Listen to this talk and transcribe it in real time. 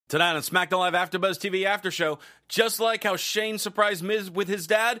Tonight on SmackDown Live AfterBuzz TV After Show, just like how Shane surprised Miz with his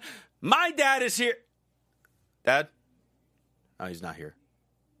dad, my dad is here. Dad? Oh, he's not here.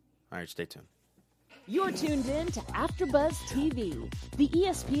 All right, stay tuned. You're tuned in to AfterBuzz TV, the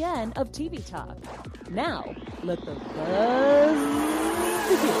ESPN of TV talk. Now, let the buzz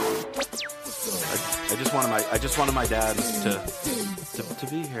begin. I just wanted my dad to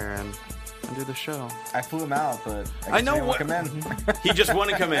be here and do the show. I flew him out, but I know what. Come in. He just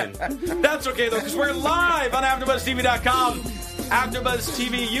wouldn't come in. That's okay though, because we're live on AfterBuzzTV.com, AfterBuzz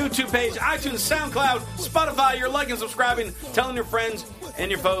TV YouTube page, iTunes, SoundCloud, Spotify. You're liking, subscribing, telling your friends and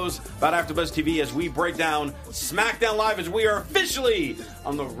your foes about AfterBuzz TV as we break down SmackDown Live as we are officially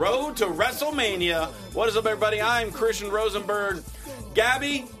on the road to WrestleMania. What is up, everybody? I'm Christian Rosenberg.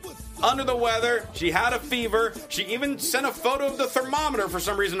 Gabby, under the weather. She had a fever. She even sent a photo of the thermometer for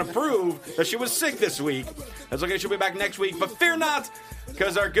some reason to prove that she was sick this week. That's okay. She'll be back next week. But fear not,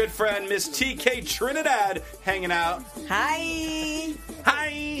 because our good friend, Miss TK Trinidad, hanging out. Hi.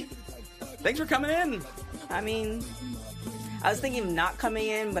 Hi. Thanks for coming in. I mean, I was thinking of not coming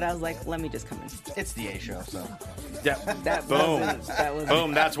in, but I was like, let me just come in. It's the A show, so. Yeah. Boom.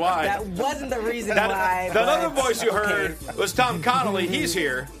 Boom, that's why. That wasn't the reason why. That other voice you heard was Tom Connolly. He's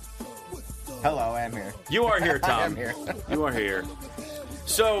here. Hello, I'm here. You are here, Tom. I am here. You are here.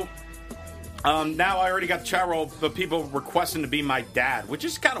 So, now I already got the chat roll of people requesting to be my dad, which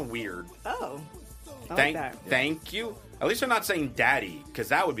is kind of weird. Oh. Thank you. At least they're not saying daddy, because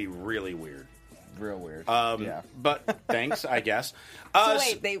that would be really weird. Real weird. Yeah. But thanks, I guess. So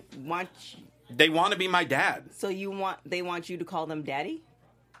wait, they want to be my dad. So they want you to call them daddy?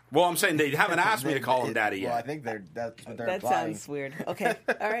 Well, I'm saying they haven't asked me to call him daddy yet. Well, I think that's what they're That implying. sounds weird. Okay.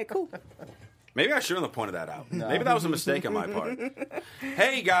 All right, cool. Maybe I shouldn't have pointed that out. No. Maybe that was a mistake on my part.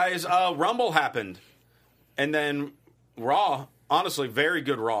 Hey, guys, Rumble happened. And then Raw, honestly, very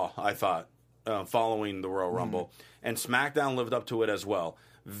good Raw, I thought, following the Royal Rumble. And SmackDown lived up to it as well.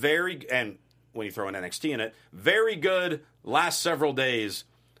 And when you throw in NXT in it, very good last several days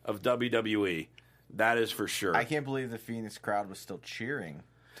of WWE. That is for sure. I can't believe the Phoenix crowd was still cheering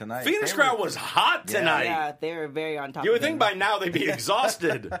tonight. Phoenix crowd was hot tonight. Yeah, they were very on top. You would think by now they'd be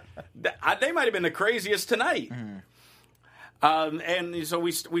exhausted. They might have been the craziest tonight. And so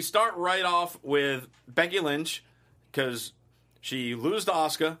we start right off with Becky Lynch because she loses to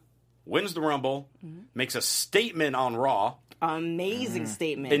Asuka, wins the Rumble, makes a statement on Raw. Amazing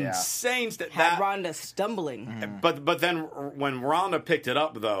statement. Insane. Had Ronda stumbling. But then when Ronda picked it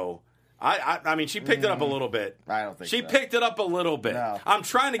up, though, I mean, she picked it up a little bit. I don't think she picked it up a little bit. No. I'm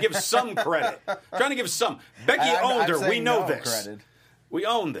trying to give some credit. Becky owned her. We know this. Credit. We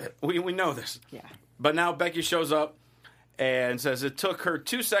owned it. We know this. Yeah. But now Becky shows up and says it took her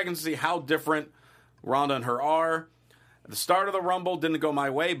 2 seconds to see how different Ronda and her are. At the start of the Rumble didn't go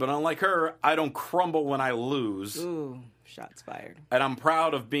my way, but unlike her, I don't crumble when I lose. Ooh, shots fired. And I'm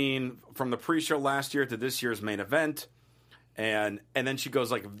proud of being from the pre-show last year to this year's main event. And then she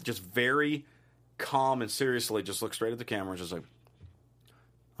goes like just very calm and seriously, just looks straight at the camera and just like,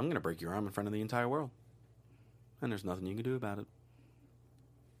 I'm going to break your arm in front of the entire world. And there's nothing you can do about it.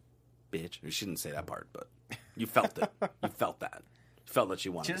 Bitch. She didn't say that part, but you felt it. You felt that. You felt that she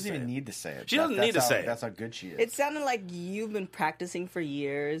wanted to say it. She doesn't even need to say it. She doesn't need to say it. That's how good she is. It sounded like you've been practicing for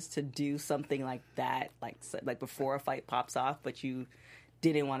years to do something like that, like before a fight pops off, but you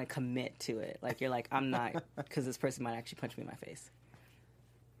didn't want to commit to it. Like, you're like, I'm not, because this person might actually punch me in my face.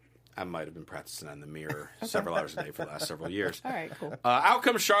 I might have been practicing in the mirror several hours a day for the last several years. All right, cool. Out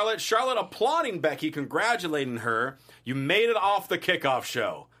comes Charlotte. Charlotte applauding Becky, congratulating her. You made it off the kickoff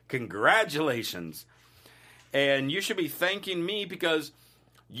show. Congratulations. And you should be thanking me because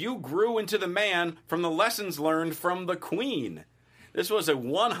you grew into the man from the lessons learned from the Queen. This was a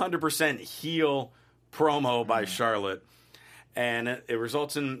 100% heel promo by Charlotte. And it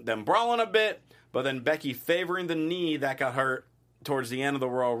results in them brawling a bit, but then Becky favoring the knee that got hurt towards the end of the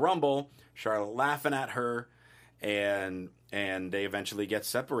Royal Rumble. Charlotte laughing at her, and they eventually get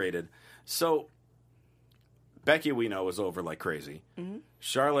separated. So Becky, we know, is over like crazy.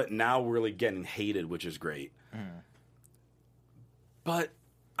 Charlotte now really getting hated, which is great. But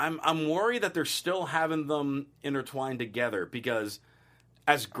I'm worried that they're still having them intertwined together because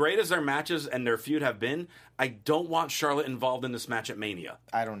as great as their matches and their feud have been, I don't want Charlotte involved in this match at Mania.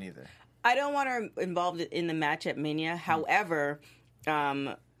 I don't either. I don't want her involved in the match at Mania. However,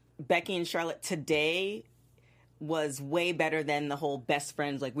 Becky and Charlotte today was way better than the whole best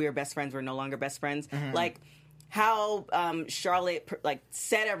friends. Like, we were best friends, we're no longer best friends. Like, how Charlotte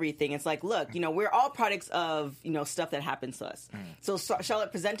said everything. It's like, look, we're all products of stuff that happens to us. So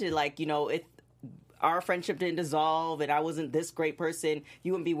Charlotte presented like, our friendship didn't dissolve and I wasn't this great person,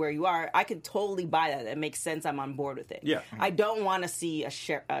 you wouldn't be where you are. I could totally buy that. That makes sense. I'm on board with it. Yeah. I don't want to see a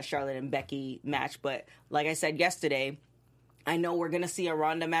Charlotte and Becky match, but like I said yesterday, I know we're going to see a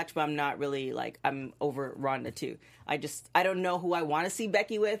Ronda match, but I'm not really, like, I'm over Ronda too. I don't know who I want to see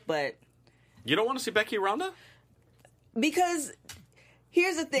Becky with, but... You don't want to see Becky Ronda? Because...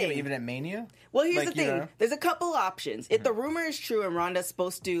 Here's the thing. Yeah, even at Mania? Well, here's Like, the thing. you know? There's a couple options. If the rumor is true and Ronda's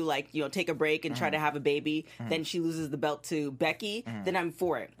supposed to, like, you know, take a break and try to have a baby, then she loses the belt to Becky, then I'm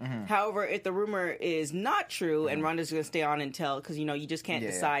for it. However, if the rumor is not true and Ronda's going to stay on until, because, you know, you just can't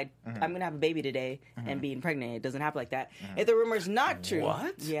decide, I'm going to have a baby today and being pregnant. It doesn't happen like that. If the rumor is not true.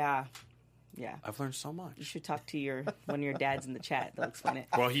 What? Yeah. Yeah. I've learned so much. You should talk to one of your dads in the chat. They'll explain it.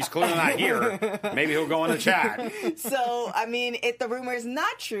 Well, he's clearly not here. Maybe he'll go in the chat. So, I mean, if the rumor is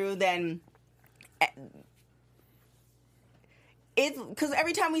not true, then because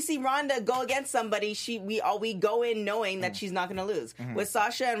every time we see Ronda go against somebody, we go in knowing that she's not going to lose. With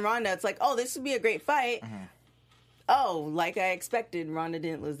Sasha and Ronda, it's like, oh, this would be a great fight. Oh, like I expected, Ronda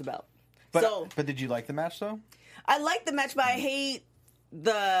didn't lose the belt. But did you like the match though? I like the match, but I hate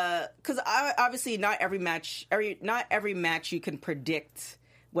because obviously not every match you can predict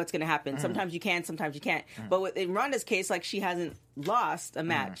what's going to happen. Sometimes you can, sometimes you can't. But in Ronda's case, like, she hasn't lost a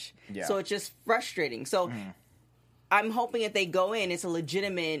match, so it's just frustrating. So I'm hoping if they go in, it's a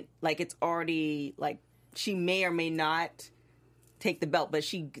legitimate, like, it's already, like, she may or may not take the belt, but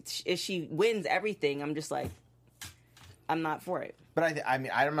if she wins everything, I'm just like, I'm not for it. But I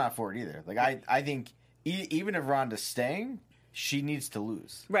mean, I'm not for it either. Like, I think even if Ronda's staying, she needs to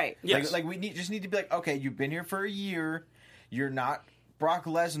lose. Right. Yes. Like we just need to be like, okay, you've been here for a year. You're not Brock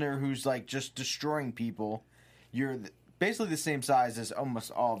Lesnar, who's like just destroying people. You're basically the same size as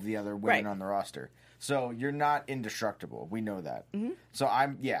almost all of the other women on the roster. So you're not indestructible. We know that. So I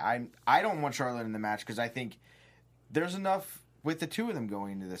don't want Charlotte in the match because I think there's enough with the two of them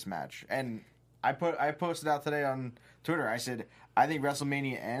going into this match. And I posted out today on Twitter. I said I think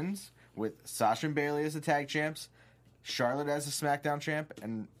WrestleMania ends with Sasha and Bayley as the tag champs, Charlotte as the SmackDown champ,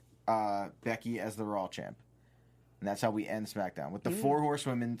 and Becky as the Raw champ. And that's how we end SmackDown. With the four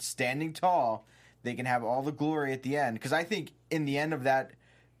horsewomen standing tall, they can have all the glory at the end. Because I think in the end of that,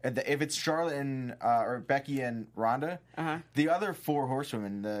 if it's Charlotte and or Becky and Ronda, the other four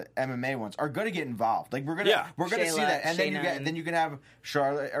horsewomen, the MMA ones, are going to get involved. Like we're gonna see that, and then you can have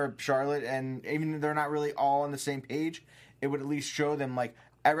Charlotte, and even if they're not really all on the same page, it would at least show them like.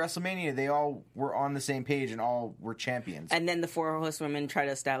 At WrestleMania, they all were on the same page and all were champions. And then the four horsewomen try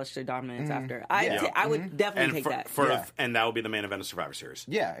to establish their dominance after. I would definitely take that. And that will be the main event of Survivor Series.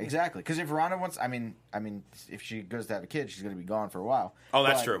 Yeah, exactly. Because if Ronda wants, I mean, if she goes to have a kid, she's going to be gone for a while. Oh,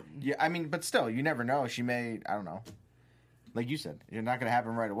 that's true. Yeah, I mean, but still, you never know. She may, I don't know. Like you said, you're not going to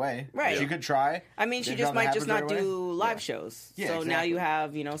happen right away. Right. She could try. I mean, she just might just not do live shows. Yeah, so exactly. now you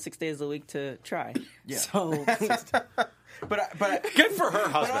have 6 days a week to try. Yeah. So. But Good for her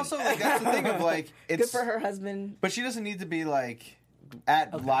husband. But also, like, that's the thing of like, it's Good for her husband. But she doesn't need to be like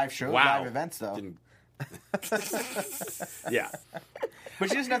at live shows, live events though. Yeah. But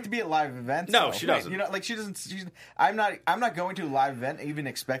she doesn't have to be at live events. No, though. she doesn't. You know, like she doesn't. I'm not going to a live event even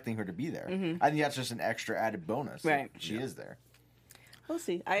expecting her to be there. I think that's just an extra added bonus. Right. She is there. We'll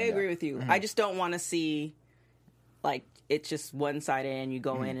see. I agree with you. I just don't want to see, like, it's just one-sided and you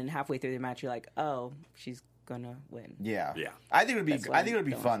go in and halfway through the match you're like, oh, she's gonna win. Yeah. Yeah. I think it would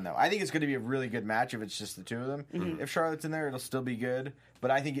be don't. fun though. I think it's going to be a really good match if it's just the two of them. If Charlotte's in there, it'll still be good.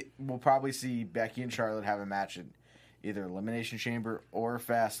 But I think we'll probably see Becky and Charlotte have a match at either Elimination Chamber or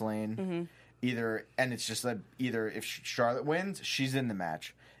Fastlane. And it's just like either if Charlotte wins, she's in the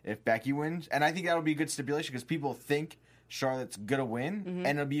match. If Becky wins, and I think that'll be a good stipulation because people think Charlotte's gonna win,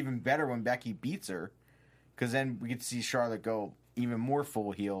 and it'll be even better when Becky beats her, because then we get to see Charlotte go even more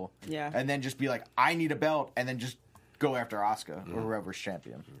full heel, and then just be like, I need a belt, and then just go after Asuka or whoever's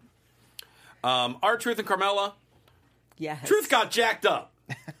champion. R-Truth and Carmella. Yes. Truth got jacked up.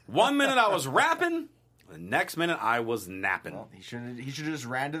 1 minute I was rapping, the next minute I was napping. Well, he should have just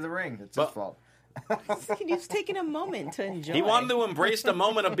ran to the ring. It's his fault. He was taking a moment to enjoy. He wanted to embrace the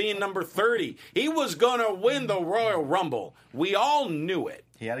moment of being number 30. He was going to win the Royal Rumble. We all knew it.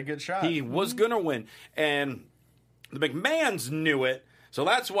 He had a good shot. He was going to win. And the McMahons knew it. So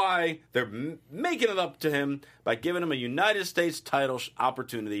that's why they're making it up to him by giving him a United States title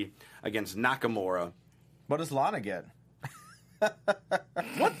opportunity against Nakamura. What does Lana get?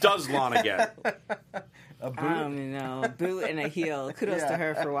 What does Lana get? A boot? A boot and a heel. Kudos to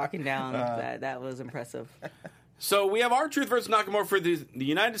her for walking down. That was impressive. So we have R-Truth versus Nakamura for the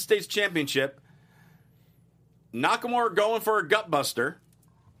United States Championship. Nakamura going for a gutbuster.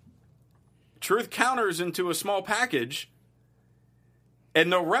 Truth counters into a small package,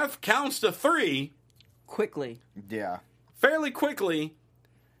 and the ref counts to 3 Quickly. Yeah. fairly quickly.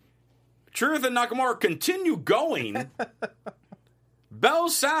 Truth and Nakamura continue going. Bell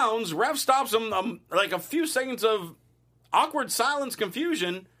sounds, ref stops them, like a few seconds of awkward silence,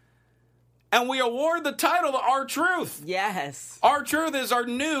 confusion, and we award the title to R-Truth. Yes. R-Truth is our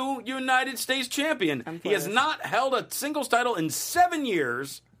new United States champion. I'm He has pleased. not held a singles title in 7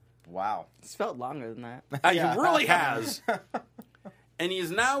 years. Wow. It's felt longer than that. He really has. And he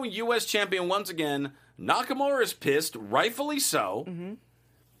is now U.S. champion once again. Nakamura is pissed, rightfully so. Mm-hmm.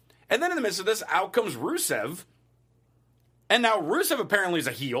 And then in the midst of this, out comes Rusev. And now Rusev apparently is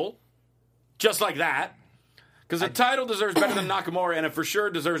a heel. Just like that. Because the title deserves better than Nakamura, and it for sure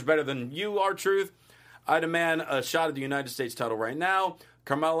deserves better than you, R-Truth. I demand a shot at the United States title right now.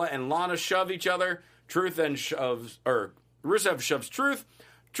 Carmella and Lana shove each other. Rusev shoves Truth.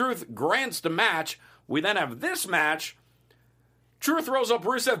 Truth grants the match. We then have this match. Truth rolls up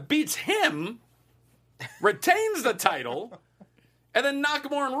Rusev, beats him, retains the title. And then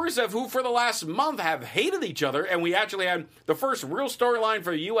Nakamura and Rusev, who for the last month have hated each other, and we actually had the first real storyline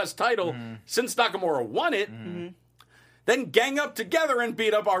for the U.S. title since Nakamura won it, then gang up together and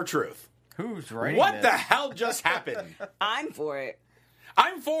beat up R-Truth. Who's writing What this? the hell just happened? I'm for it.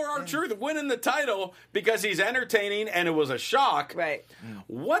 I'm for R-Truth winning the title because he's entertaining and it was a shock. Right.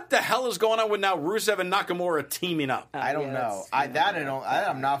 What the hell is going on with now Rusev and Nakamura teaming up? I don't know.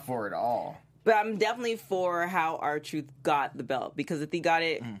 I'm not for it at all. But I'm definitely for how R-Truth got the belt, because if he got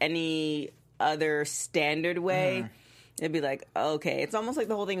it any other standard way, it'd be like, okay. It's almost like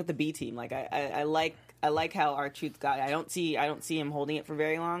the whole thing with the B team. Like I like how R-Truth got it. I don't see him holding it for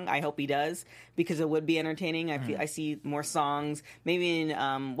very long. I hope he does, because it would be entertaining. I see more songs. Maybe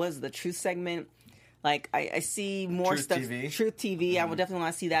in what is the Truth segment? Like I see more Truth stuff. TV? Truth TV. I would definitely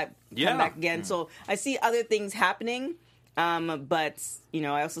want to see that Yeah. come back again. So I see other things happening, but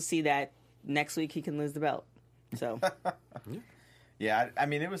I also see that next week he can lose the belt. So Yeah, I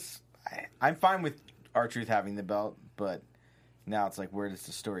mean, I'm fine with R-Truth having the belt, but now it's like, where does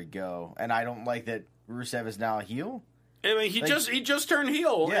the story go? And I don't like that Rusev is now a heel. I mean, he just turned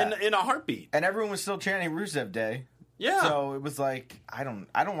heel Yeah. in a heartbeat. And everyone was still chanting Rusev Day. Yeah. So it was like, I don't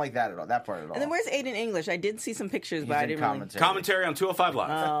like that at all. That part at all. and then where's Aiden English? I did see some pictures, but I in didn't really. commentary. Commentary on 205 Live.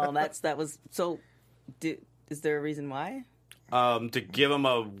 Oh, that was so. Is there a reason why? To give him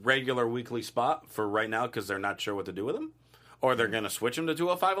a regular weekly spot for right now because they're not sure what to do with him. Or they're going to switch him to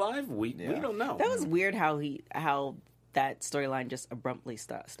 205 Live. We don't know. That was weird how that storyline just abruptly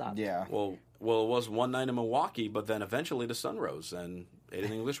stopped. Yeah. Well, it was one night in Milwaukee, but then eventually the sun rose and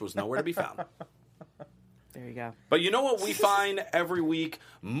Aiden English was nowhere to be found. There you go. But you know what we find every week?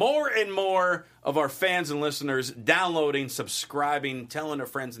 More and more of our fans and listeners downloading, subscribing, telling their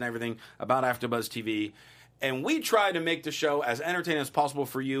friends and everything about AfterBuzz TV. And we try to make the show as entertaining as possible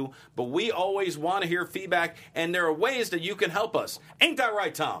for you, but we always want to hear feedback, and there are ways that you can help us. Ain't that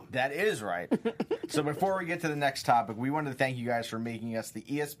right, Tom? That is right. So before we get to the next topic, we wanted to thank you guys for making us the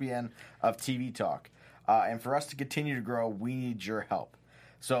ESPN of TV Talk. And for us to continue to grow, we need your help.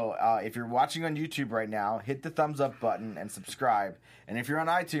 So if you're watching on YouTube right now, hit the thumbs up button and subscribe. And if you're on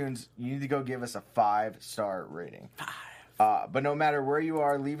iTunes, you need to go give us a 5-star rating. But no matter where you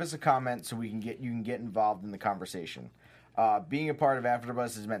are, leave us a comment so you can get involved in the conversation. Being a part of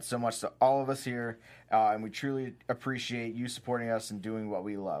AfterBuzz has meant so much to all of us here, and we truly appreciate you supporting us and doing what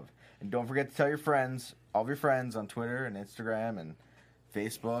we love. And don't forget to tell your friends, all of your friends on Twitter and Instagram and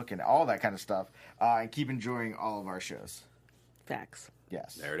Facebook and all that kind of stuff, and keep enjoying all of our shows. Facts.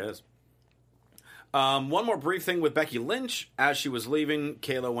 Yes. There it is. One more brief thing with Becky Lynch. As she was leaving,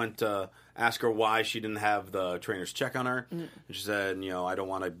 Kayla went to ask her why she didn't have the trainer's check on her. And she said, I don't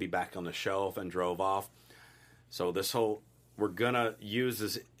want to be back on the shelf, and drove off. So we're going to use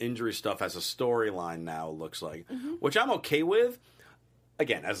this injury stuff as a storyline now, it looks like, which I'm okay with.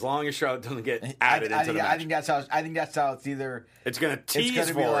 Again, as long as Charlotte doesn't get added into the match. I think that's how it's either. It's going to tease It's going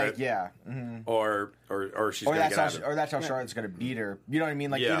to be for like, it. yeah. Or she's going to get added. Or that's how Charlotte's going to beat her. You know what I mean?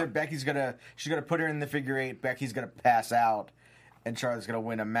 Like Yeah. either she's going to put her in the figure 8, Becky's going to pass out, and Charlotte's going to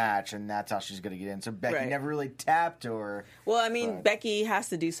win a match, and that's how she's going to get in. So Becky never really tapped or. Well, I mean, Becky has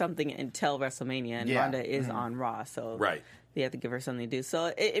to do something until WrestleMania, and Yeah. Ronda is on Raw, so Right. they have to give her something to do.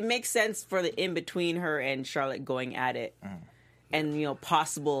 So it makes sense for the in between her and Charlotte going at it, and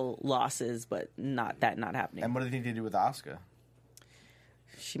possible losses, but not happening. And what do they think they do with Asuka?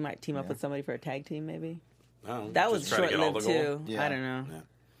 She might team up with somebody for a tag team, maybe. Oh, That just was try to get all short-lived the gold. too. Yeah. I don't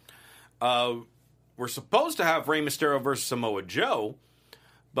know. We're supposed to have Rey Mysterio versus Samoa Joe,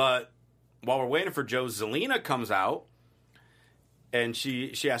 but while we're waiting for Joe, Zelina comes out, and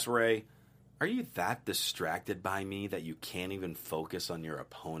she asks Rey, are you that distracted by me that you can't even focus on your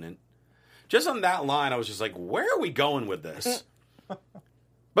opponent? Just on that line, I was just like, where are we going with this?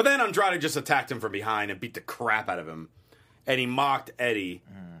 But then Andrade just attacked him from behind and beat the crap out of him. And he mocked Eddie,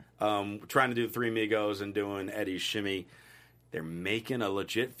 trying to do the Three Amigos and doing Eddie's shimmy. They're making a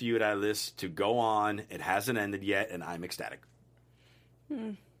legit feud out of this to go on. It hasn't ended yet, and I'm ecstatic.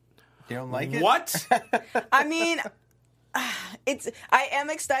 You don't like it? What? I mean, I am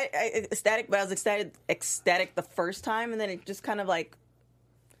ecstatic, but I was ecstatic the first time, and then it just kind of like,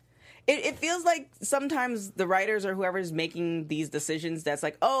 it feels like sometimes the writers or whoever's making these decisions that's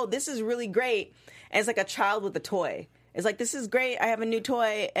like, oh, this is really great, and it's like a child with a toy. It's like, this is great, I have a new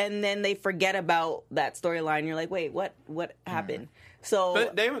toy, and then they forget about that storyline. You're like, wait, what happened? So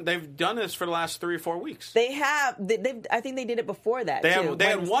But they've done this for the last 3 or 4 weeks. they have. I think they did it before that. They too.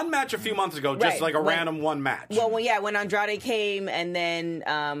 had one match a few months ago, just Right. like a When- random one match. when Andrade came, and then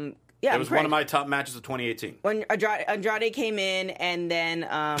it was one of my top matches of 2018. when Andrade came in, and then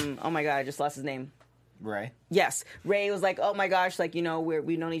oh my god, I just lost his name. Ray. Yes, Ray was like, oh my gosh, like, you know,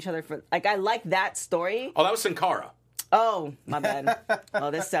 we've known each other for, like, I like that story. Oh, that was Sin Cara. Oh, my bad.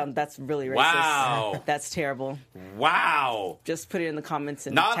 Oh, that's really racist. Wow. That's terrible. Wow. Just put it in the comments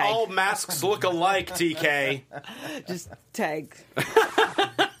and Not tag. all masks look alike, TK. Just tag.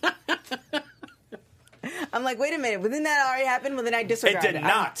 I'm like, wait a minute, didn't that already happen? Well, then I disregard It did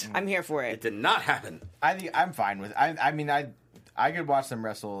not. I'm here for It it. did not happen. I think I'm fine with. I mean, I could watch them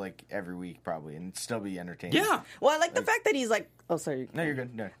wrestle like every week probably and still be entertained. Yeah. Well, I like the fact that he's like, oh, sorry. No, you're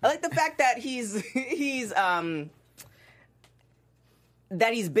good. No. I like the fact that he's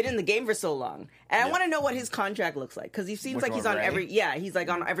that he's been in the game for so long, and I want to know what his contract looks like, because he seems Which like he's one, on Ray? every. Yeah, he's like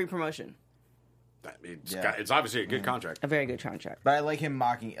on every promotion. It's obviously a good contract. A very good contract. But I like him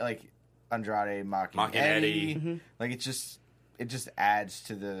mocking, like Andrade mocking Eddie. Mm-hmm. Like it just adds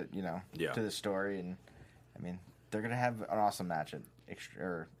to the Yeah. to the story, and I mean they're gonna have an awesome match at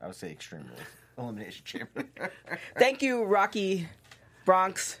I would say Extreme Rules Elimination Chamber. Thank you, Rocky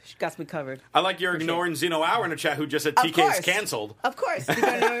Bronx. She got me covered. I like you're ignoring Zeno Hour in the chat, who just said Of TK course. is canceled. Of course, you're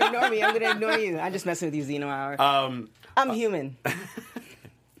gonna ignore me. I'm gonna ignore you. I'm just messing with you, Zeno Hour. I'm human.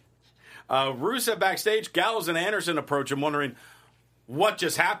 Rusev backstage, Gallows and Anderson approach him, wondering what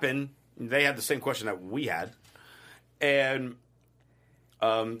just happened. They had the same question that we had, and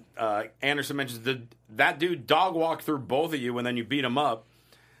Anderson mentions that dude dog walked through both of you, and then you beat him up.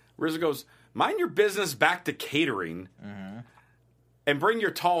 Rusev goes, "Mind your business, back to catering, and bring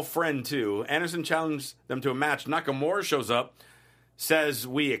your tall friend too." Anderson challenged them to a match. Nakamura shows up, says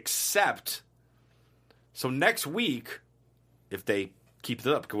we accept. So next week, if they keep it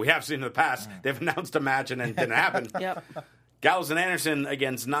up, because we have seen in the past, they've announced a match and then it didn't happen. Yep. Gallows and Anderson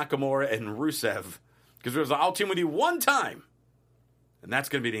against Nakamura and Rusev, because it was I'll team with you one time, and that's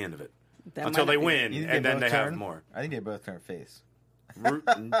going to be the end of it That until might they not be- win, You think and then both they have turn? more. I think they both turn face. Nope.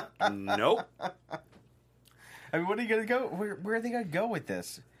 I mean, what are you gonna go? Where are they gonna go with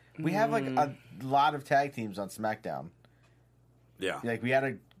this? We have like a lot of tag teams on SmackDown. Yeah. Like we had a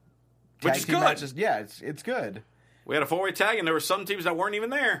Which tag is team good. matches. Yeah, it's good. We had a 4-way tag, and there were some teams that weren't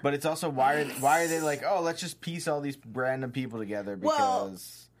even there. But it's also why are they like, oh, let's just piece all these random people together Well,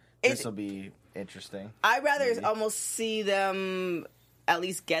 because this will be interesting. I'd rather almost see them at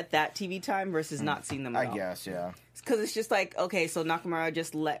least get that TV time versus not seeing them at I all. guess, yeah. Because it's just like, okay, so Nakamura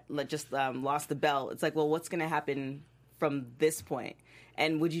just lost the belt. It's like, well, what's going to happen from this point?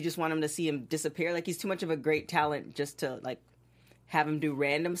 And would you just want him to see him disappear? Like, he's too much of a great talent just to like have him do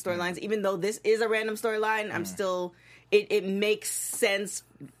random storylines. Even though this is a random storyline, I'm still it makes sense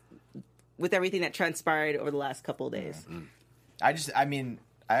with everything that transpired over the last couple of days.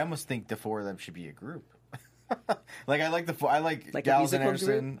 I almost think the four of them should be a group. Like I like Like a Gallows and musical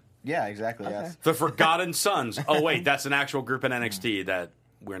Anderson. group? Yeah, exactly. Yes. The Forgotten Sons. Oh, wait, that's an actual group in NXT that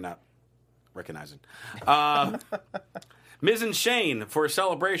we're not recognizing. Miz and Shane for a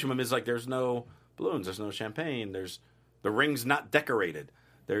celebration. But Miz like, there's no balloons, there's no champagne, the ring's not decorated.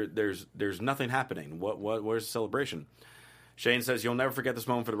 There's nothing happening. Where's the celebration? Shane says you'll never forget this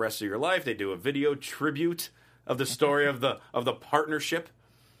moment for the rest of your life. They do a video tribute of the story of the partnership.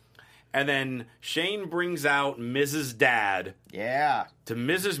 And then Shane brings out Miz's dad Yeah. to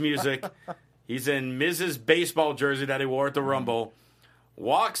Miz's music. He's in Miz's baseball jersey that he wore at the Rumble.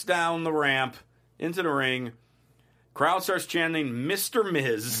 Walks down the ramp into the ring. Crowd starts chanting Mr.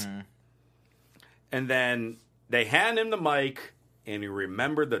 Miz. And then they hand him the mic, and he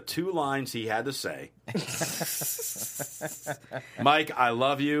remembered the 2 lines he had to say. Mike, I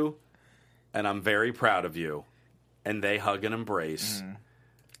love you, and I'm very proud of you. And they hug and embrace.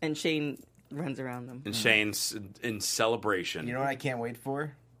 And Shane runs around them. And Shane's in celebration. You know what I can't wait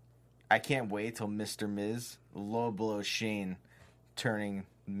for? I can't wait till Mr. Miz low blows Shane, turning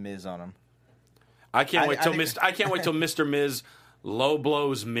Miz on him. I can't wait till Mr. Miz low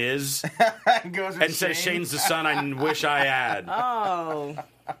blows Miz and says Shane's the son I wish I had. Oh.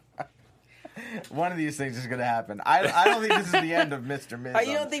 One of these things is going to happen. I don't think this is the end of Mr. Miz.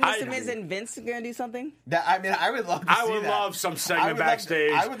 You don't think Mr. Miz and Vince are going to do something? I would love to see that. I would love some segment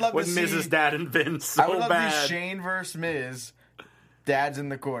backstage with Miz's dad and Vince so I would love bad. to see Shane versus Miz, dads in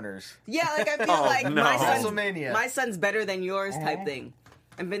the corners. Yeah, like I feel like no. my son's better than yours type thing.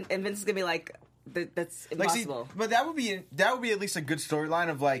 And Vince is going to be like, that's impossible. But that would be at least a good storyline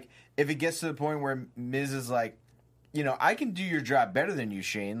of like, if it gets to the point where Miz is like, I can do your job better than you,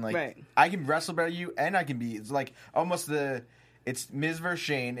 Shane. Like, right. I can wrestle better than you, and I can be. It's like almost it's Miz versus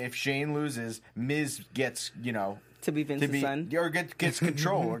Shane. If Shane loses, Miz gets to be Vince's son, or gets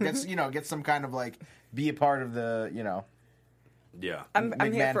control, or gets some kind of like be a part of the Yeah,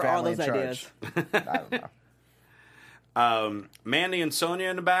 I'm here for all those ideas. I don't know. Mandy and Sonya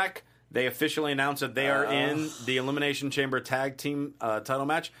in the back. They officially announced that they are in the Elimination Chamber Tag Team title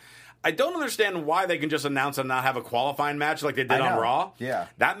match. I don't understand why they can just announce and not have a qualifying match like they did on Raw. Yeah.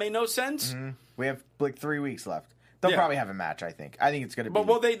 That made no sense. Mm-hmm. We have like 3 weeks left. They'll probably have a match, I think. I think it's going to be...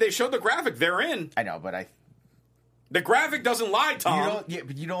 But they showed the graphic. They're in. I know, but The graphic doesn't lie, Tom.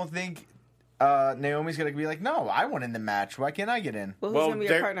 But you don't think Naomi's going to be like, no, I want in the match. Why can't I get in? Well, who's going to be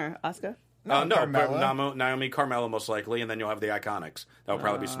your partner? Asuka? No, Carmella. but Naomi, Carmella most likely, and then you'll have the Iconics. That'll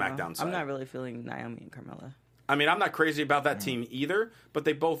probably be SmackDown side. I'm not really feeling Naomi and Carmella. I mean, I'm not crazy about that team either, but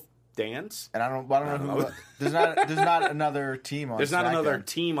they both dance. And I don't know who... There's not another team on There's not SmackDown. another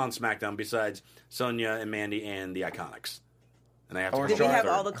team on SmackDown besides Sonya and Mandy and the Iconics. And they have to Did we go have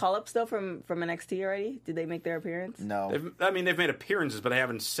third. all the call-ups, though, from NXT already? Did they make their appearance? No. They've made appearances, but they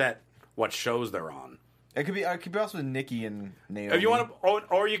haven't set what shows they're on. It could be also Nikki and Naomi. If you want to,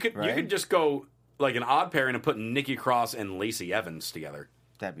 or you could Right? just go like an odd pairing and put Nikki Cross and Lacey Evans together.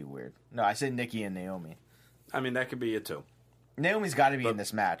 That'd be weird. No, I said Nikki and Naomi. I mean, that could be it too. Naomi's got to be in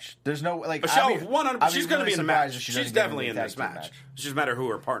this match. There's no like. Michelle, I'd be 100%. She's going to really be in the surprised match. if she She's doesn't get definitely in the this tag team match. It doesn't matter who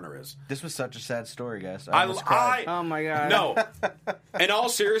her partner is. This was such a sad story, guys. I almost cried. Oh my god. No. In all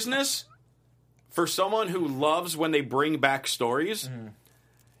seriousness, for someone who loves when they bring back stories,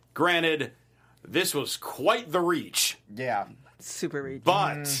 granted, this was quite the reach. Yeah. Super reach.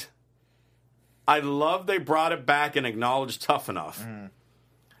 But I love they brought it back and acknowledged Tough Enough.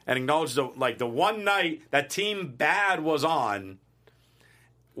 And acknowledged the one night that Team Bad was on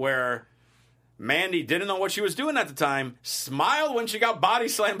where Mandy didn't know what she was doing at the time, smiled when she got body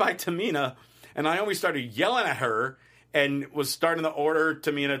slammed by Tamina, and Naomi started yelling at her and was starting to order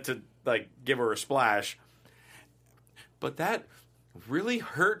Tamina to give her a splash. But that really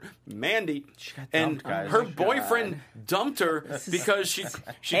hurt Mandy, and guys. her Oh my boyfriend dumped her because she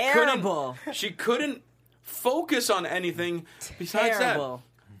terrible. couldn't focus on anything besides Terrible. that.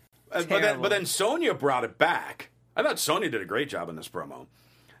 But then Sonya brought it back. I thought Sonya did a great job in this promo.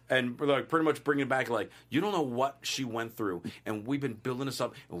 And pretty much bringing it back, you don't know what she went through, and we've been building this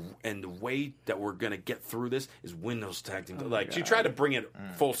up, and the way that we're gonna get through this is win those tag teams. She tried to bring it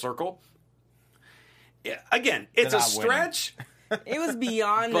full circle. Yeah, again, it's a stretch. It was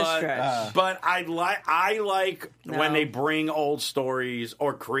beyond the stretch. But I like No. when they bring old stories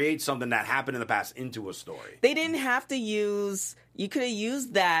or create something that happened in the past into a story. They didn't have to use. You could have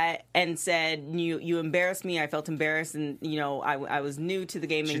used that and said, "You embarrassed me. I felt embarrassed, and I was new to the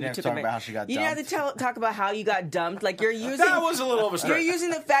game." She and didn't you have took to talk about how she got You didn't have to talk about how you got dumped. Like you're using That was a little of a stretch. You're using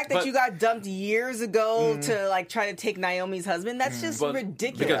the fact that But- you got dumped years ago to try to take Naomi's husband. That's just But-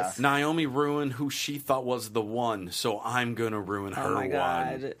 ridiculous. Because Naomi ruined who she thought was the one, so I'm gonna ruin her Oh my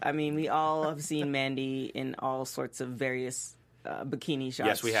god! one. I mean, we all have seen Mandy in all sorts of various bikini shots.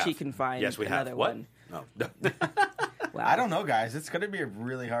 Yes, we have. She can find Yes, we have. another What? one. No. Wow. I don't know, guys. It's going to be a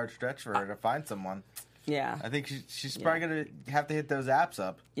really hard stretch for her to find someone. Yeah, I think she's probably going to have to hit those apps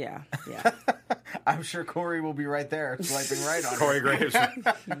up. yeah. I'm sure Corey will be right there, swiping right on Corey her. Graves.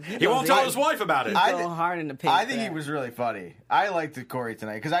 He won't tell his wife about it. I Go thi- hard in the paint. I think for he that. was really funny. I liked the Corey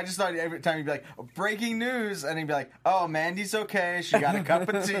tonight because I just thought every time he'd be like, "Breaking news," and he'd be like, "Oh, Mandy's okay. She got a cup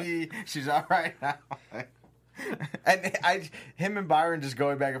of tea. She's all right now." And him and Byron just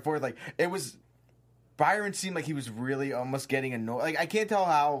going back and forth, it was. Byron seemed like he was really almost getting annoyed. I can't tell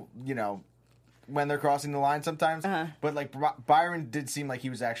how when they're crossing the line sometimes, but Byron did seem like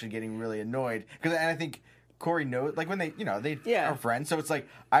he was actually getting really annoyed and I think Corey knows when they they are friends, so it's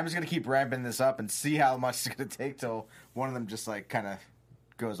I'm just gonna keep ramping this up and see how much it's gonna take till one of them just kind of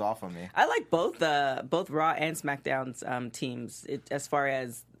goes off on me. I like both Raw and SmackDown's teams as far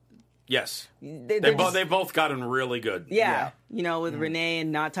as Yes. They're They just- both gotten really good. Yeah, you know, with Renee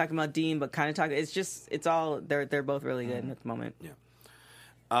and not talking about Dean, but kind of talking. It's all they're both really good at the moment.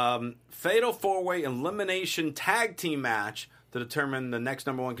 Fatal 4-way elimination tag team match to determine the next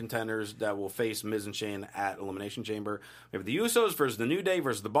number one contenders that will face Miz and Shane at Elimination Chamber. We have the Usos versus the New Day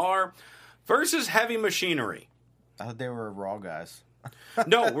versus the Bar versus Heavy Machinery. I thought they were Raw guys.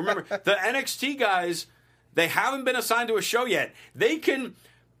 No, remember the NXT guys. They haven't been assigned to a show yet. They can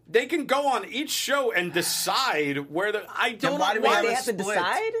go on each show and decide where the. I don't why know do we why have They a have to split?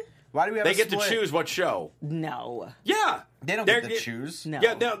 decide? Why do we have they a get to split? choose what show. No, Yeah, They don't They're- get to choose. no.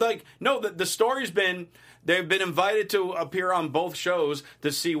 Yeah, the story's been they've been invited to appear on both shows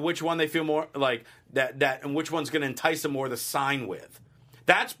to see which one they feel more like that and which one's going to entice them more to sign with.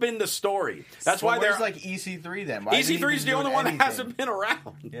 That's been the story. That's why they're Where's like EC3 then? Why hasn't he EC3 is been the only doing one that anything? hasn't been around.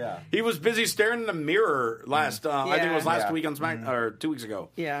 Yeah. He was busy staring in the mirror last. I think it was last Yeah. week on Smack or 2 weeks ago.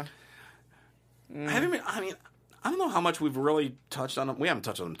 Yeah, I mean, I don't know how much we've really touched on them. We haven't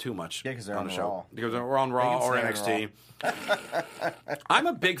touched on them too much. Yeah, 'cause they're on on the Raw. show because we're on Raw can or stay on NXT. I am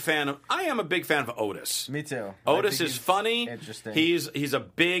a big fan of Otis. Me too. I Otis think is he's funny. Interesting. He's a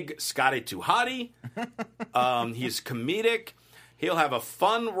big Scotty 2 hottie. He's comedic. He'll have a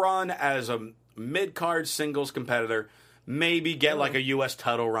fun run as a mid-card singles competitor. Maybe get like a U.S.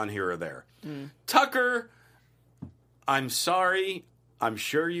 title run here or there. Tucker, I'm sorry. I'm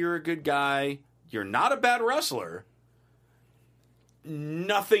sure you're a good guy. You're not a bad wrestler.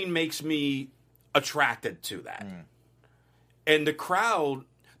 Nothing makes me attracted to that. And the crowd,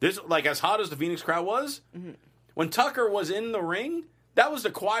 this like as hot as the Phoenix crowd was, when Tucker was in the ring, that was the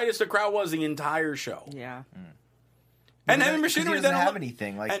quietest the crowd was the entire show. yeah. And Heavy 'Cause Machinery he doesn't then have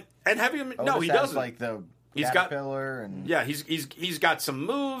anything. Like and Heavy no, Otis he has, doesn't. Like the He's got- caterpillar and Yeah, he's got some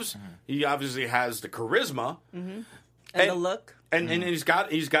moves. He obviously has the charisma. And the look. And he's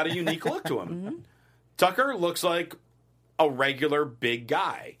got a unique look to him. Tucker looks like a regular big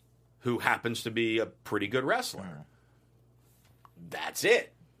guy who happens to be a pretty good wrestler. That's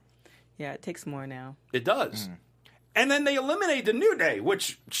it. Yeah, it takes more now. It does. And then they eliminate the New Day,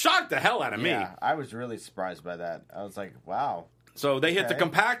 which shocked the hell out of me. yeah, I was really surprised by that. I was like, wow. So they hit the Okay.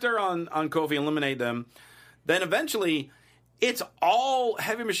 compactor on Kofi, eliminate them. Then eventually, it's all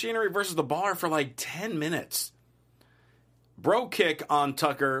Heavy Machinery versus the Bar for like 10 minutes. Bro kick on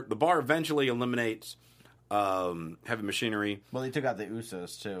Tucker. The Bar eventually eliminates Heavy Machinery. Well, they took out the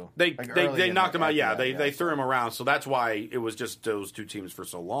Usos too. They Like, they, early they in knocked the- them out. after Yeah, that, they threw him around. So that's why it was just those two teams for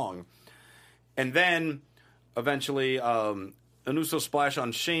so long. And then eventually, an Uso splash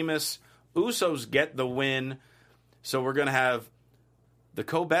on Sheamus. Usos get the win. So we're gonna have the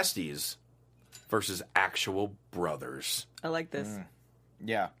co-besties versus actual brothers. I like this.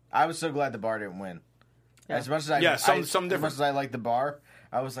 Yeah, I was so glad the Bar didn't win. As much as I Yeah, some as different- much as I like the Bar,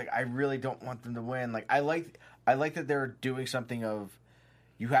 I was like, I really don't want them to win. Like I like that they're doing something of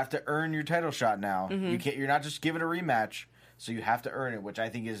you have to earn your title shot now. You can't. You're not just given a rematch, so you have to earn it, which I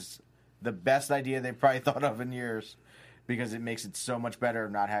think is the best idea they've probably thought of in years. Because it makes it so much better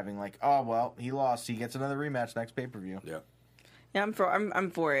not having like, oh well, he lost, he gets another rematch next pay per view. Yeah. Yeah, I'm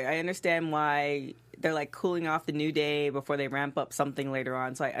for it. I understand why they're like cooling off the New Day before they ramp up something later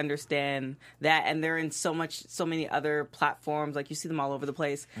on. So I understand that, and they're in so many other platforms. Like you see them all over the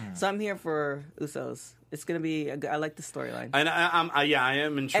place. So I'm here for Usos. It's gonna be. I like the storyline. And I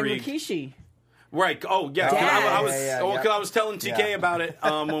am And intrigued. Rikishi. Right. Oh, yeah. 'Cause Dad. I was, Yeah, well, yeah. 'cause I was telling TK Yeah. about it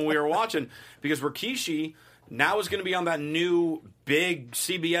when we were watching because Rikishi now is going to be on that new big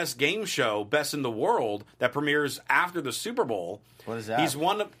CBS game show, Best in the World, that premieres after the Super Bowl. What is that? He's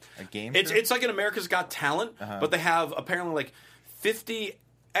one of A game It's show? it's like an America's Got Talent, but they have apparently like 50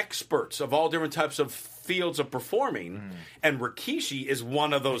 experts of all different types of fields of performing, and Rikishi is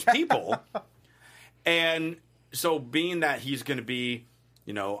one of those people. And so, being that he's going to be,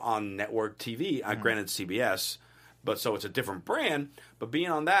 on network TV, granted CBS, but so it's a different brand. But being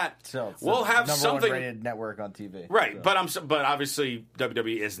on that, So it's we'll the have number something one rated network on TV. right. So. But obviously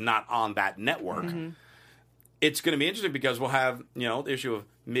WWE is not on that network. It's going to be interesting because we'll have the issue of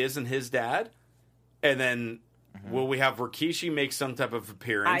Miz and his dad, and then will we have Rikishi make some type of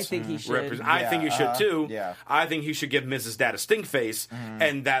appearance? I think he should. I think he should too. Yeah. I think he should give Miz's dad a stink face,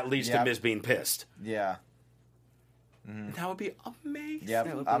 and that leads to Yep. Miz being pissed. Yeah. That would be amazing. Yep.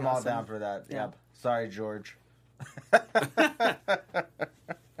 That would be I'm all awesome. down for that. Yeah. Yep. Sorry, George.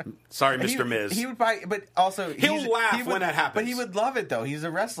 Sorry, Mr. Miz. He would probably, but also He'll laugh when that happens. But he would love it though. He's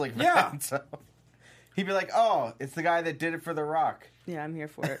a wrestling fan, Yeah. so he'd be like, "Oh, it's the guy that did it for The Rock, Yeah, I'm here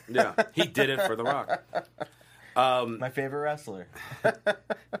for it. Yeah, he did it for The Rock. my favorite wrestler."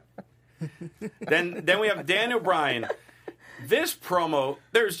 Then we have Daniel Bryan. This promo,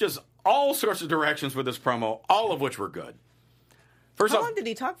 there's just all sorts of directions with this promo, all of which were good. First How off, long did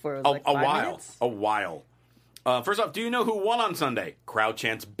he talk for? a 5 while. minutes? A while. First off, do you know who won on Sunday? Crowd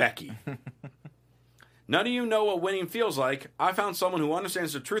chants Becky. None of you know what winning feels like. I found someone who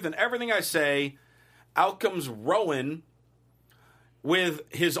understands the truth in everything I say. Out comes Rowan with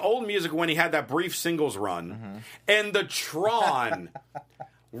his old music when he had that brief singles run. And the Tron.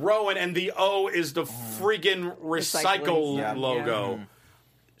 Rowan, and the O is the freaking recycle Yeah. logo.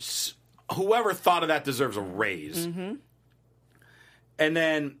 Whoever thought of that deserves a raise. And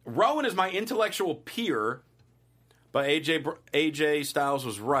then Rowan is my intellectual peer, but AJ Styles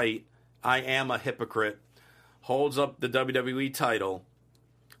was right. I am a hypocrite. Holds up the WWE title.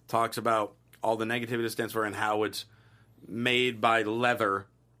 Talks about all the negativity it stands for and how it's made by leather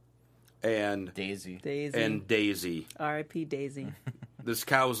and Daisy. Daisy. R.I.P. Daisy. This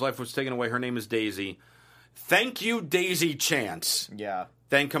cow's life was taken away. Her name is Daisy. Thank you, Daisy Chance. Yeah.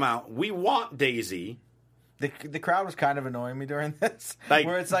 Then come out. We want Daisy. The crowd was kind of annoying me during this. Like-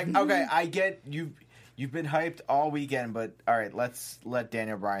 where it's like, okay, I get you've been hyped all weekend, but all right, let's let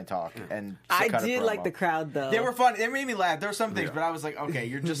Daniel Bryan talk. And I cut a did promo. like the crowd, though. They were fun. They made me laugh. There were some things, but I was like, okay,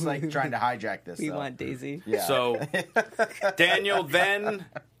 you're just like trying to hijack this. We though. want Daisy. Yeah. So Daniel then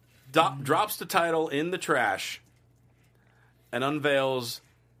drops the title in the trash and unveils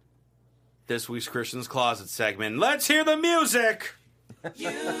this week's Christian's Closet segment. Let's hear the music.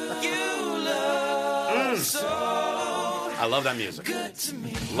 I love that music.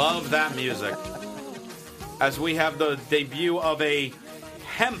 Love that music. As we have the debut of a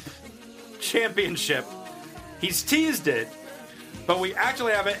hemp championship. He's teased it, but we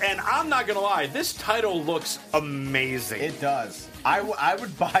actually have it. And I'm not going to lie, this title looks amazing. It does. I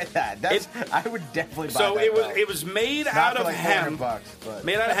would buy that. I would definitely buy So that. it was made Not out for of like hemp. $400, but.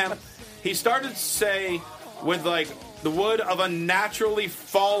 Made out of hemp. He started to say with like the wood of a naturally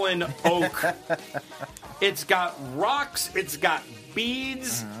fallen oak. It's got rocks. It's got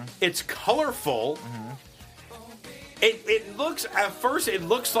beads. It's colorful. It looks at first it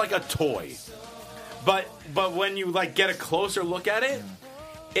looks like a toy, but when you like get a closer look at it,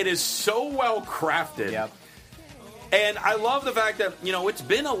 it is so well crafted. Yep. And I love the fact that it's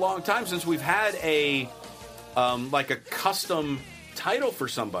been a long time since we've had a like a custom title for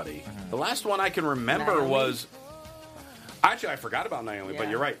somebody. The last one I can remember Naomi? was actually I forgot about Naomi, but Yeah.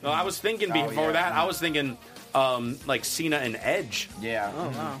 you're right. No, I was thinking Oh, before yeah. that. I was thinking like Cena and Edge. Yeah. Oh,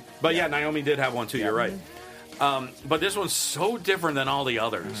 wow. But yeah, Naomi did have one too. You're right. But this one's so different than all the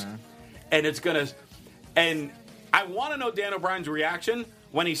others, and it's gonna. And I want to know Dan O'Brien's reaction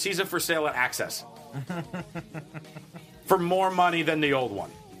when he sees it for sale at Access for more money than the old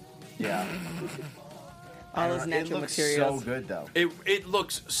one. Yeah. All those It natural looks materials. so good though. It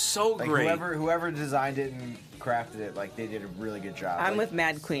looks so Like great. whoever designed it and crafted it, like they did a really good job. I'm Like, with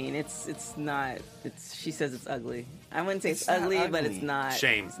Mad Queen. It's not. She says it's ugly. I wouldn't say it's not ugly, but ugly. it's not.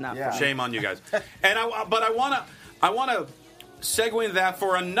 Shame. It's not. Yeah. for me. Shame on you guys. And I want to segue into that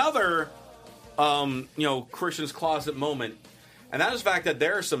for another Christian's Closet moment. And that is the fact that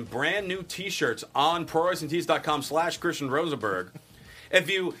there are some brand new T-shirts on ProWrestlingTees.com/Christian Rosenberg. If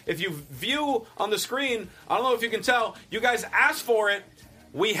you view on the screen, I don't know if you can tell, you guys asked for it.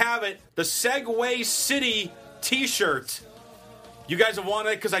 We have it. The Segway City T-shirt. You guys have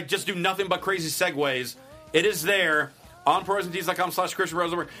wanted it because I just do nothing but crazy segues. It is there on ProWrestlingTees.com/Christian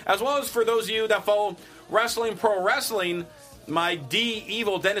Rosenberg. As well as for those of you that follow Wrestling Pro Wrestling, my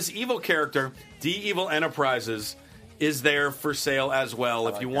Dennis Evil character, D Evil Enterprises, is there for sale as well.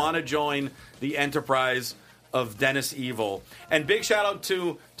 If you want to join the enterprise of Dennis Evil. And big shout out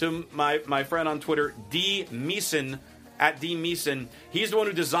to my friend on Twitter, D Meeson, at D Meeson. He's the one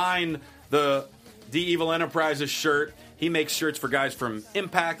who designed the D Evil Enterprises shirt. He makes shirts for guys from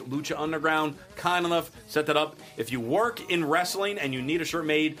Impact, Lucha Underground, kind enough set that up. If you work in wrestling and you need a shirt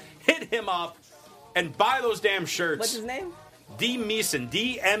made, hit him up and buy those damn shirts. What's his name? D Meeson,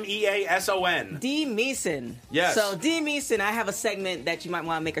 D-M-E-A-S-O-N. D Meeson. Yes. So D Meeson, I have a segment that you might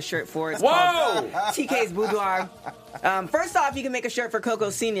want to make a shirt for. It's Whoa! called TK's Boudoir. First off, you can make a shirt for Coco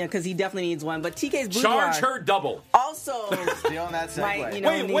Senior because he definitely needs one. But TK's Boudoir Charge her double. also stealing that segue.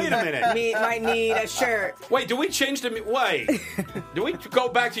 might, Wait a minute. might need a shirt. Wait, do we change the... Wait. Do we go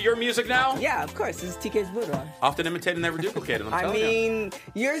back to your music now? Yeah, of course. This is TK's Boudoir. Often imitated, never duplicated. I'm I telling you. mean,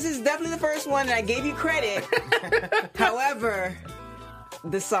 yours is definitely the first one, and I gave you credit. However,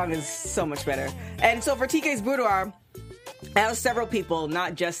 this song is so much better. And so for TK's Boudoir, I have several people,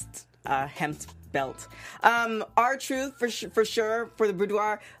 not just hemp belt. R-Truth, for sure, for the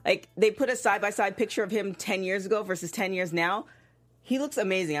boudoir. Like, they put a side-by-side picture of him 10 years ago versus 10 years now. He looks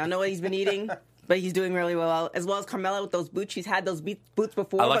amazing. I don't know what he's been eating, But he's doing really well as Carmella with those boots. She's had those boots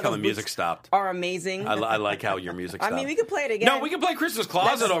before. I like but how those the music boots stopped. Are amazing. I like how your music stopped. I mean, we could play it again. No, we can play Christmas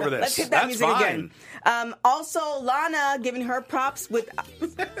Closet over this. Let's hit that That's music fine. again. Also, Lana giving her props with.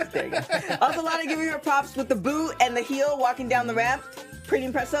 There you go. Also, Lana giving her props with the boot and the heel walking down the ramp. Pretty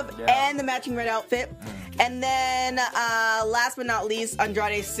impressive. Yeah. And the matching red outfit. And then, last but not least,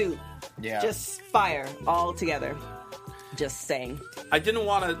 Andrade's suit. Yeah. Just fire all together. Just saying. I didn't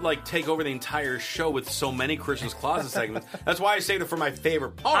want to take over the entire show with so many Christmas Closet segments. That's why I saved it for my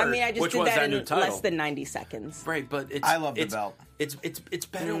favorite part, I mean, I just which did was that new in title. less than 90 seconds. Right, but I love the belt. It's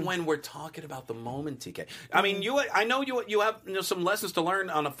better when we're talking about the moment, TK. I mean, I know you have some lessons to learn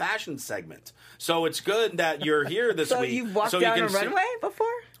on a fashion segment, so it's good that you're here this So week. you've walked you down can a see- runway before?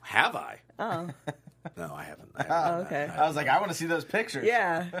 Have I? Oh. No, I haven't. Oh, okay. I was like, I want to see those pictures.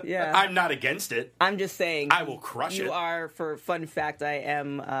 Yeah. I'm not against it. I'm just saying. I will crush it. You are, for fun fact, I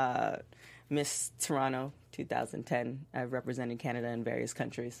am Miss Toronto 2010. I've represented Canada in various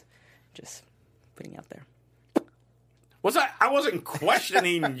countries. Just putting out there. I wasn't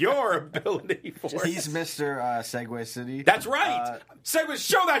questioning your ability for it. He's Mr. Segway City. That's right.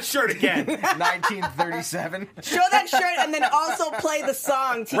 Show that shirt again. 1937. Show that shirt and then also play the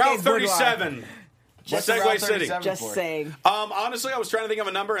song TK's Route Boudoir. 37. What's the Segway Route City. 37 Just for? saying. Honestly, I was trying to think of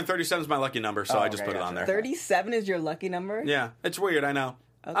a number, and 37 is my lucky number, so Oh, I just okay, put it on gotcha. there. 37 is your lucky number? Yeah, it's weird, I know.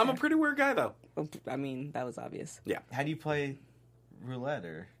 Okay. I'm a pretty weird guy, though. I mean, that was obvious. Yeah. How do you play roulette?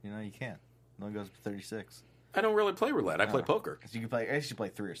 Or you can't. It only goes to 36. I don't really play roulette. I play poker. So you can play. I used to play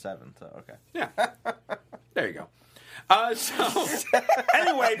 3 or 7. So okay. Yeah. There you go. So,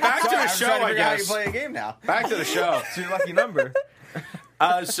 anyway, back to Sorry, the I'm show, trying to I figure out how you guess. play a game now. Back to the show. It's your lucky number.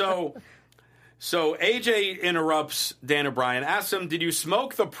 So AJ interrupts Dan O'Brien, asks him, "Did you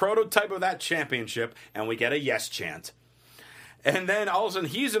smoke the prototype of that championship?" And we get a yes chant. And then all of a sudden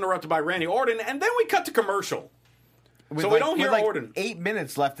he's interrupted by Randy Orton, and then we cut to commercial. With we don't hear with Orton. 8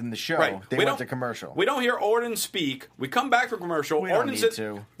 minutes left in the show. Right. They We went don't- to commercial. We don't hear Orton speak. We come back from commercial. We don't Orton's need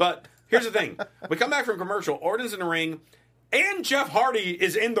to. But here's the thing: we come back from commercial. Orton's in the ring, and Jeff Hardy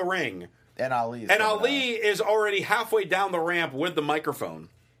is in the ring, And Ali. and Ali is already halfway down the ramp with the microphone,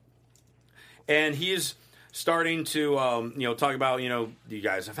 and he's starting to talk about you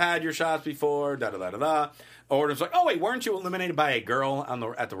guys have had your shots before. Da da da da da. Orton's like, "Oh wait, weren't you eliminated by a girl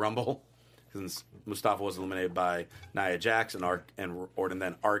at the Rumble?" Since Mustafa was eliminated by Nia Jax, and Orton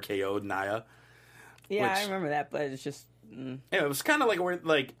then RKO'd Nia. Yeah, Which- I remember that, but it's just... Yeah, it was kind of like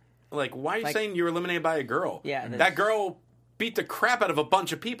why are you saying you were eliminated by a girl? Yeah, that girl beat the crap out of a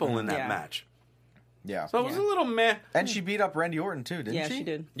bunch of people in that Yeah. match. Yeah. So it was a little meh. And she beat up Randy Orton too, didn't Yeah, she? she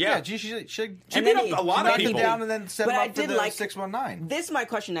did. Yeah. she She And beat then up he- a lot of knocked him people. down and then set But him I up for did the like- 619. This is my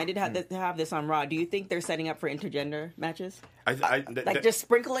question. I did have this on Raw. Do you think they're setting up for intergender matches? Like just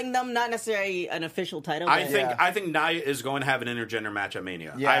sprinkling them, not necessarily an official title. I but- think Yeah. I think Nia is going to have an intergender match at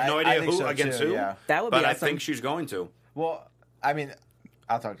Mania. Yeah, I have no I idea think who so, against too, who. yeah. That would be but I awesome. think she's going to. Well, I mean,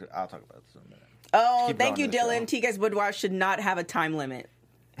 I'll talk about this in a minute. Oh, Keep thank you, going to the Dylan. TK's Boudoir should not have a time limit.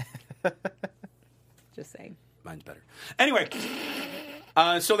 Just saying. Mine's better. Anyway,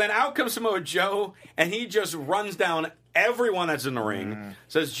 so then out comes Samoa Joe, and he just runs down everyone that's in the ring.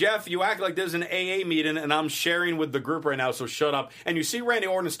 Says, "Jeff, you act like this is an AA meeting, and I'm sharing with the group right now, so shut up." And you see Randy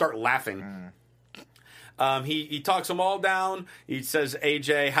Orton start laughing. He talks them all down. He says,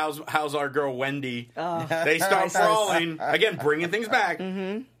 "AJ, how's our girl Wendy?" They start brawling again, bringing things back.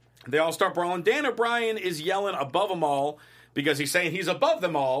 They all start brawling. Dan O'Brien is yelling above them all because he's saying he's above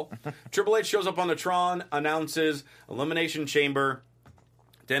them all. Triple H shows up on the Tron, announces Elimination Chamber.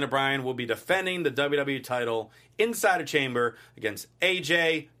 Dan O'Brien will be defending the WWE title inside a chamber against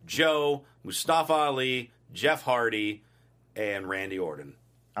AJ, Joe, Mustafa Ali, Jeff Hardy, and Randy Orton.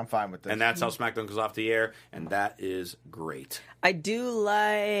 I'm fine with this. And that's how SmackDown goes off the air, and that is great. I do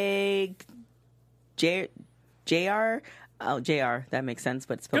like JR. Oh, JR. That makes sense,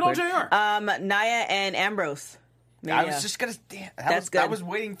 but it's Good old weird. JR. Nia and Ambrose. I Mania. was just gonna. Damn, That's I good. was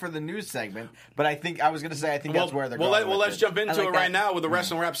waiting for the news segment, but I think that's where they're going. Let's jump into like it right that. now with the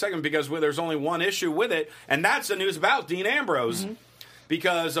wrestling wrap segment because there's only one issue with it, and that's the news about Dean Ambrose.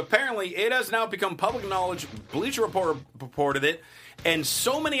 Because apparently it has now become public knowledge. Bleacher Report reported it, and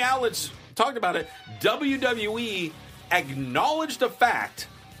so many outlets talked about it. WWE acknowledged the fact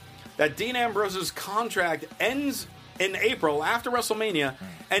that Dean Ambrose's contract ends in April after WrestleMania,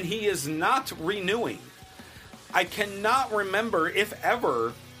 and he is not renewing. I cannot remember if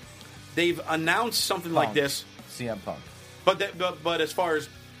ever they've announced something like this. CM Punk. But as far as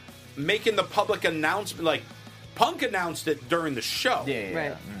making the public announcement, like Punk announced it during the show. Yeah.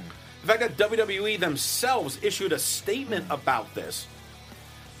 Right. The fact that WWE themselves issued a statement about this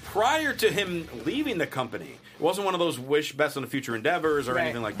prior to him leaving the company. It wasn't one of those wish best on the future endeavors or Right.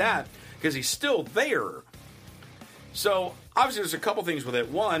 anything like that, because he's still there. So, obviously, there's a couple things with it.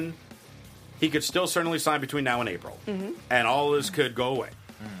 One, he could still certainly sign between now and April, and all this could go away.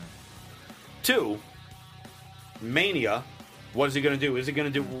 Two, Mania. What is he going to do? Is he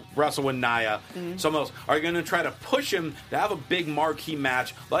going to do wrestle with Nia? Someone else? Are you going to try to push him to have a big marquee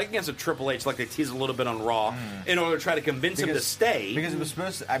match, like against a Triple H, like they teased a little bit on Raw, in order to try to convince him to stay? Because it was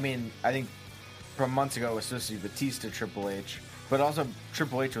supposed to, I mean, I think from months ago it was supposed to be Batista Triple H, but also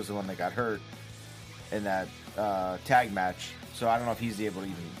Triple H was the one that got hurt in that tag match. So I don't know if he's able to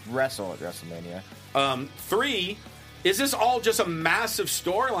even wrestle at WrestleMania. Three, is this all just a massive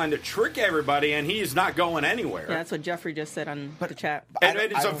storyline to trick everybody, and he's not going anywhere? Yeah, that's what Jeffrey just said on the chat. And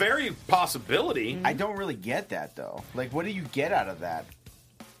it's a very possibility. I don't really get that though. Like, what do you get out of that?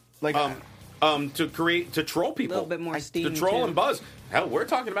 Like, To troll people, A little bit more steam, to troll too. and buzz. Hell, we're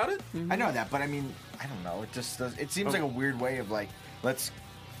talking about it. I know that, but I mean, I don't know. It just does. It seems like a weird way of like, let's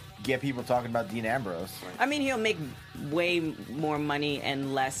get people talking about Dean Ambrose. I mean, he'll make way more money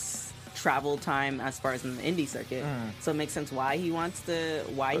and less travel time as far as in the indie circuit. So it makes sense why he'd want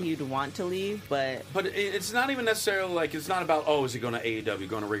to leave, but it's not even necessarily like, it's not about, oh, is he going to AEW,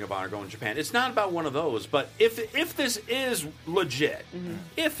 going to Ring of Honor, going to Japan? It's not about one of those. But if this is legit,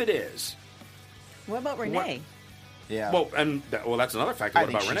 if it is, what about Renee? Yeah. well, that's another factor. I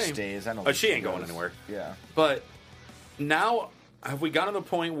What think about she Renee? stays. I don't. Think She ain't going goes. anywhere. Yeah. But now, have we gotten to the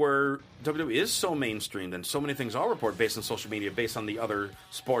point where WWE is so mainstreamed and so many things are reported based on social media, based on the other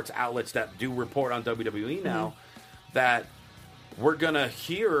sports outlets that do report on WWE now, that we're going to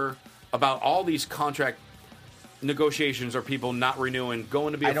hear about all these contract negotiations or people not renewing,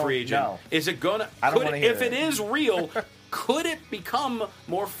 going to be I a don't free agent? know. Is it going to... I don't wanna hear If it it. is real, could it become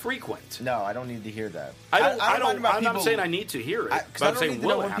more frequent? No, I don't need to hear that. I'm mind about not people- saying I need to hear it, Because but I I'm don't saying need to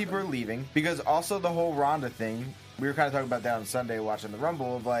will know it when happen? people are leaving. Because also the whole Ronda thing, we were kind of talking about that on Sunday watching the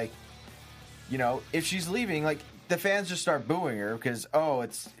Rumble of like, you know, if she's leaving, like the fans just start booing her because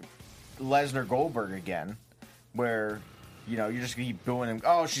it's Lesnar Goldberg again, where you know you're just gonna keep booing him.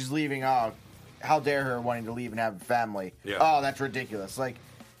 Oh, she's leaving. Oh, how dare her wanting to leave and have a family? Yeah. Oh, that's ridiculous. Like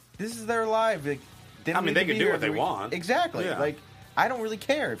this is their life. Like, they don't I mean, need they to can be do here what they every week. want. Exactly. Yeah. Like I don't really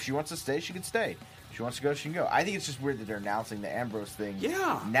care if she wants to stay. She can stay. If she wants to go, she can go. I think it's just weird that they're announcing the Ambrose thing.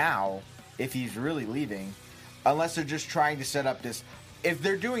 Yeah. Now, if he's really leaving, unless they're just trying to set up this. If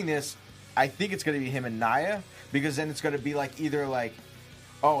they're doing this, I think it's going to be him and Nia, because then it's going to be like either like,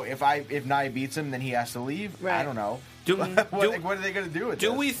 oh, if Nia beats him, then he has to leave. I Right. don't know. Do- what are they going to do with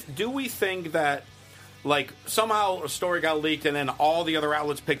this? Do we think that like somehow a story got leaked and then all the other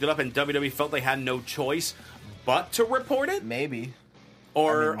outlets picked it up and WWE felt they had no choice but to report it, Maybe.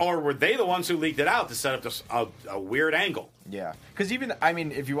 or were they the ones who leaked it out to set up this a weird angle? Yeah, because even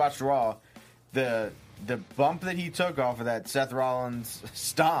if you watched Raw, the bump that he took off of that Seth Rollins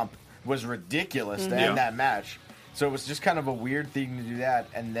stomp was ridiculous to end that match. So it was just kind of a weird thing to do that,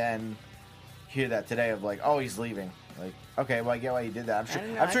 and then hear that today of like, oh, he's leaving. Like, okay, well, I get why he did that. I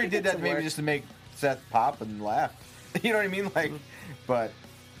don't know, I'm I sure he think did it's that a maybe work. just to make Seth pop and laugh. You know what I mean? Like, but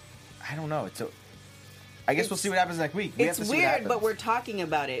I don't know. I guess we'll see what happens next week. We have It's to see what weird, happens. but we're talking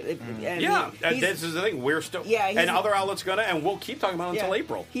about it. And Yeah, he's- this is the thing. We're still, Yeah, he's- and other outlets gonna, and we'll keep talking about it until yeah.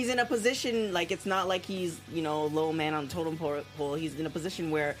 April. He's in a position like it's not like he's low man on the totem pole. He's in a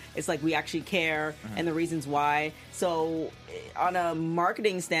position where it's like we actually care and the reasons why. So, on a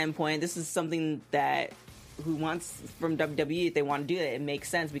marketing standpoint, this is something that who wants from WWE, if they want to do it, it makes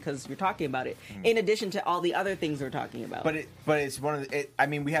sense because you're talking about it. In addition to all the other things we're talking about. But it's one of the. I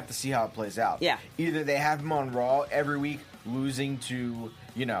mean, we have to see how it plays out. Yeah. Either they have him on Raw every week, losing to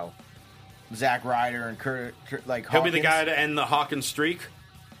Zack Ryder and Kurt like He'll be the Hawkins. guy to end the Hawkins streak.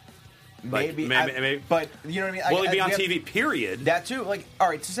 Maybe, maybe- but you know what I mean. Will he be on we have- TV? Period. That too. Like, all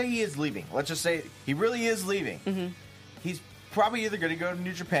right. So say he is leaving. Let's just say he really is leaving. Mm-hmm. He's probably either going to go to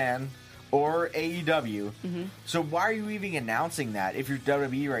New Japan or AEW. Mm-hmm. So why are you even announcing that if you're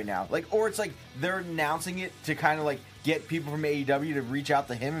WWE right now? Like, or it's like they're announcing it to kind of like get people from AEW to reach out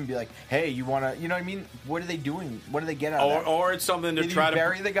to him and be like, "Hey, you want to?" You know what I mean? What are they doing? What do they get out of that? Or it's something to Either try you to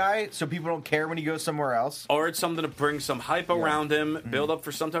bury the guy so people don't care when he goes somewhere else. or it's something to bring some hype around him, Mm-hmm. build up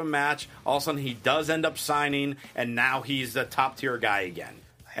for some type of match. All of a sudden, he does end up signing, and now he's the top tier guy again.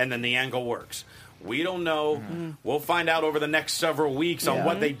 And then the angle works. We don't know. Mm-hmm. We'll find out over the next several weeks on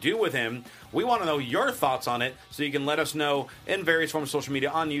what they do with him. We want to know your thoughts on it, so you can let us know in various forms of social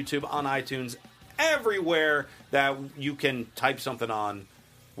media, on YouTube, on iTunes, everywhere that you can type something on.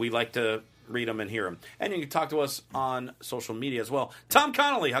 We like to read them and hear them. And you can talk to us on social media as well. Tom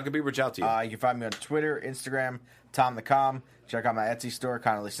Connolly, how can people reach out to you? You can find me on Twitter, Instagram, Tom the Com. Check out my Etsy store,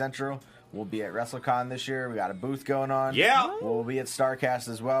 Connolly Central. We'll be at WrestleCon this year. We got a booth going on. Yeah. We'll be at StarCast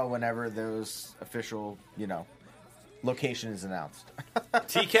as well whenever those official, location is announced.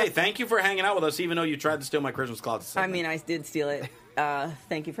 TK, thank you for hanging out with us, even though you tried to steal my Christmas closet segment. I mean, I did steal it.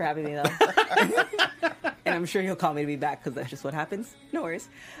 Thank you for having me, though. And I'm sure you'll call me to be back because that's just what happens. No worries.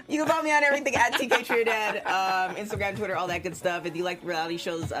 You can follow me on everything at TK Trinidad, Instagram, Twitter, all that good stuff. If you like reality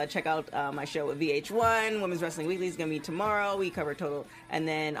shows, check out my show with VH1. Women's Wrestling Weekly is going to be tomorrow. We cover Total. And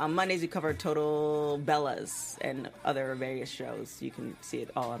then on Mondays, we cover Total Bellas and other various shows. You can see it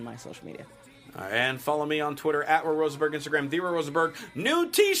all on my social media. All right, and follow me on Twitter at Roy Rosenberg, Instagram, The Roy Rosenberg. New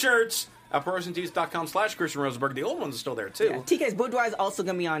T-shirts at ProWrestlingTees.com/Christian Rosenberg. The old ones are still there, too. Yeah. TK's Boudoir is also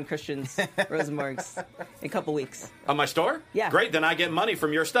going to be on Christian's Rosenberg's in a couple weeks. On my store? Yeah. Great, then I get money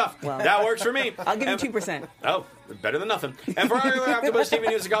from your stuff. Well, that works for me. I'll give you 2%. Oh, better than nothing. And for all your AfterBuzz TV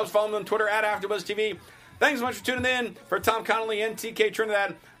news and comments, follow me on Twitter at AfterBuzz TV. Thanks so much for tuning in. For Tom Connolly and TK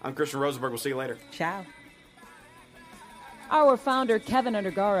Trinidad, I'm Christian Rosenberg. We'll see you later. Ciao. Our founder, Kevin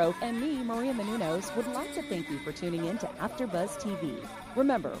Undergaro, and me, Maria Menounos, would like to thank you for tuning in to AfterBuzz TV.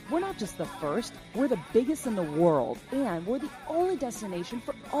 Remember, we're not just the first, we're the biggest in the world, and we're the only destination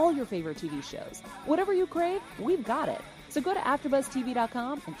for all your favorite TV shows. Whatever you crave, we've got it. So go to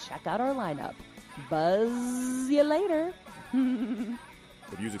AfterBuzzTV.com and check out our lineup. Buzz you later.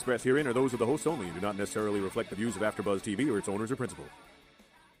 The views expressed herein are those of the hosts only and do not necessarily reflect the views of AfterBuzz TV or its owners or principals.